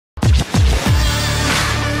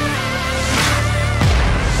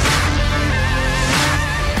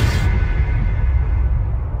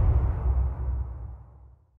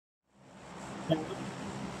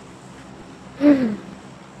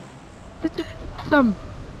سم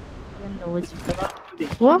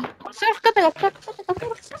و صح كده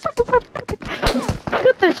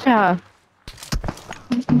كده شا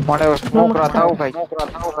مړ سموک راځاو بھائی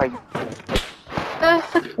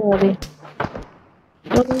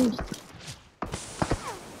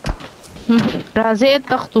راځي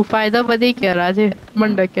تختو فائدہ بده کې راځي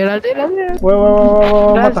منډه کې راځي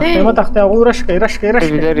ما تخته هغه رش کوي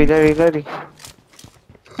لري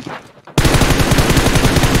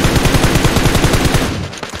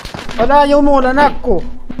ولا یو مولاناکو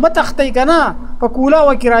ما تخته کنا په کولا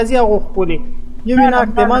وکي راځي هغه خپل یو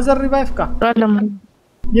ویناک ته ما زر ریوایف کا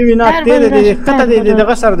یو ویناک ته خطه د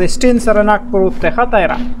غسر د سټین سره ناک پروت ته خطه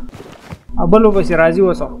را ابلو بس راځي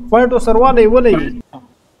وسو فایټو سرواله ولې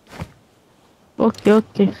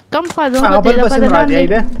اوکې کم فاضو ابل بس راځي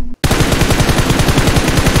ایده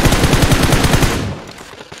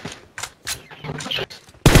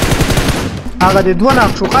هغه د دوه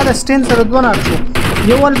ناک شو خاله سټین سره دوه ناک شو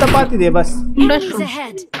یو ولته پاتې دی بس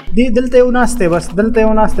دی دلته یو ناشته بس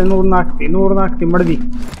نور ناکتی مړ دی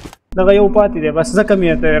دغه یو پاتې دی بس ځکه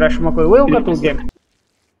مې ته رشمه کوي ویو کتو ګیم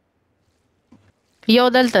یو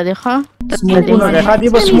دلته دی ښه سموکونه دی ښه دی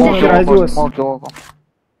بس سموک کې راځي اوس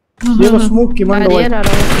دی بس سموک کې منډه وایي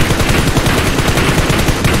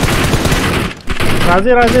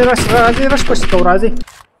راځي رش پسې کو راځي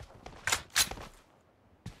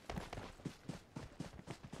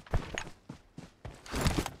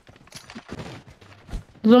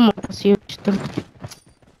زوم پسې وشتم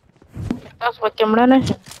تاسو پکې مړه نه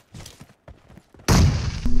شئ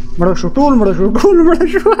مړه شو ټول مړه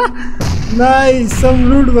شو نایس سم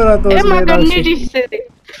لوډ براته اوس ما ګرنی دې څه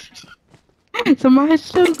سمه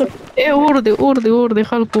شل اور دې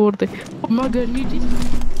خلک اور دې ما ګرنی دې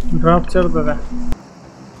ډراپ چرته ده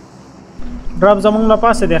ډراپ زمونږ لا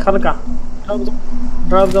پاسه دی خلکا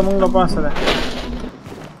ډراپ زمونږ لا پاسه ده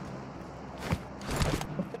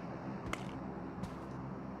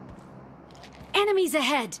Enemies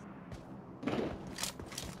ahead.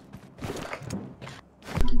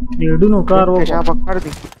 ډېډونو کار وکړ شا پکړ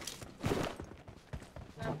دي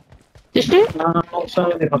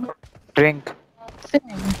ډرینک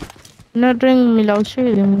نه ډرینک ملاو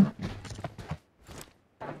شوی دی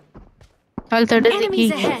هلته ډزې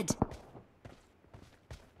کېږي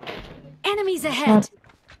Enemies ahead.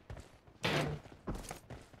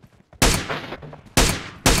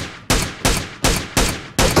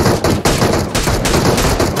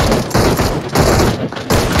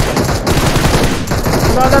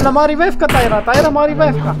 لا हमारी वाइफ का तायरा हमारी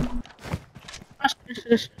वाइफ का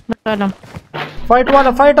फाइट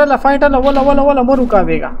वाला वला मरु का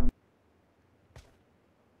बेगा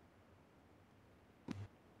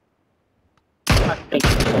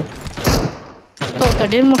तो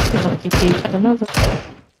तड़े मुश्किल होती थी करना तो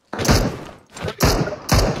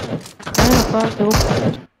पास वो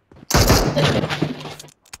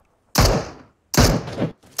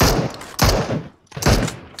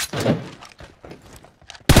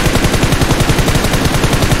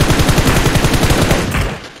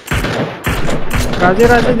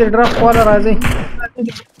राजे दे ड्रॉप वाला राजे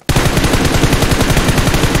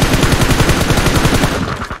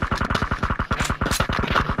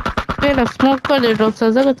पहले स्मोक कर दे ड्रॉप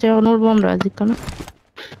सजा का चाहे नोट बम राजी करना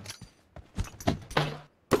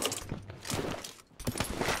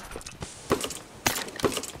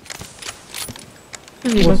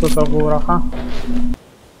वो तो वो रखा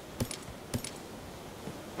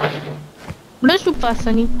बड़ा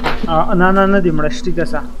शुपासनी ना दी मड़श्ती का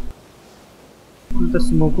सा د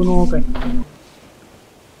سموکونو کوي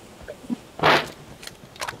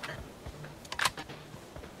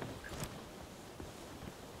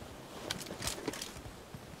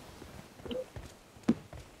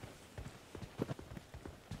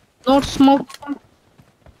نور سموک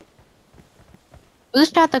زه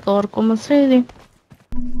شاته کور کوم څه دی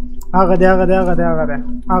هغه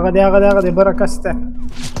دی برکسته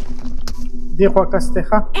دی خو کسته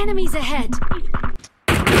ښه Enemies ahead.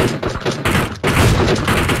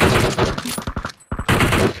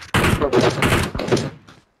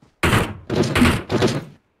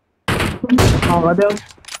 Radeon.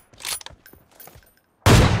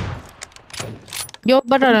 Yo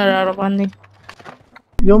bara ra باندې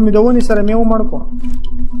یو می دونی سره میو مړ کو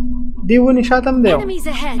دیونی شاتم دیو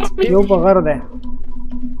یو بغیر ده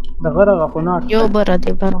د غره غفنا یو بره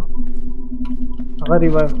دی بره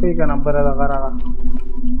غریب وای کنه بره د غره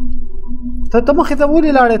ته مخه ته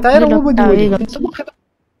ولې لاړې تایر مو بدی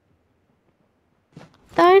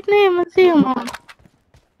تایر نه مزه ما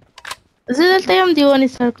زه دلته یم دیونی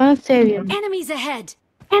سره کنه سیویم Enemies ahead.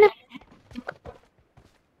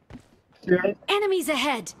 Enemies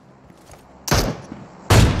ahead.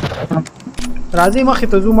 راځي مخې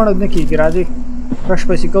ته ځو مړه نه کېږي راځي رش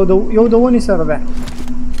پسې کو یو د ونې سره ده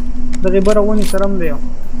دغې بره ونې سره هم دی یو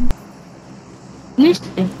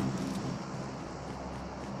نشته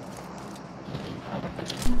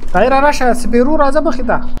طاهره راشه سپېرو راځه مخې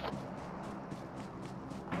ته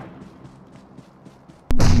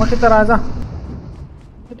مخې ته راځه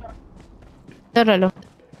درلو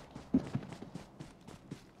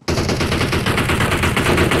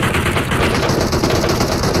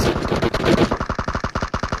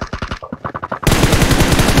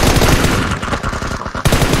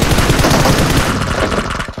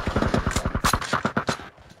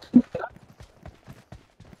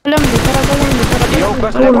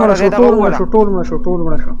ټول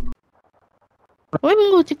مړه شو وای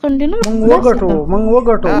موږ چکن دی نو موږ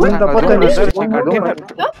وګټو موږ ته پته نشته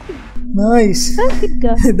نایس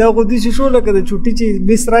دا خو دې شو لکه د چوټي چې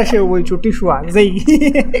بس راشه وای چوټي شو ځي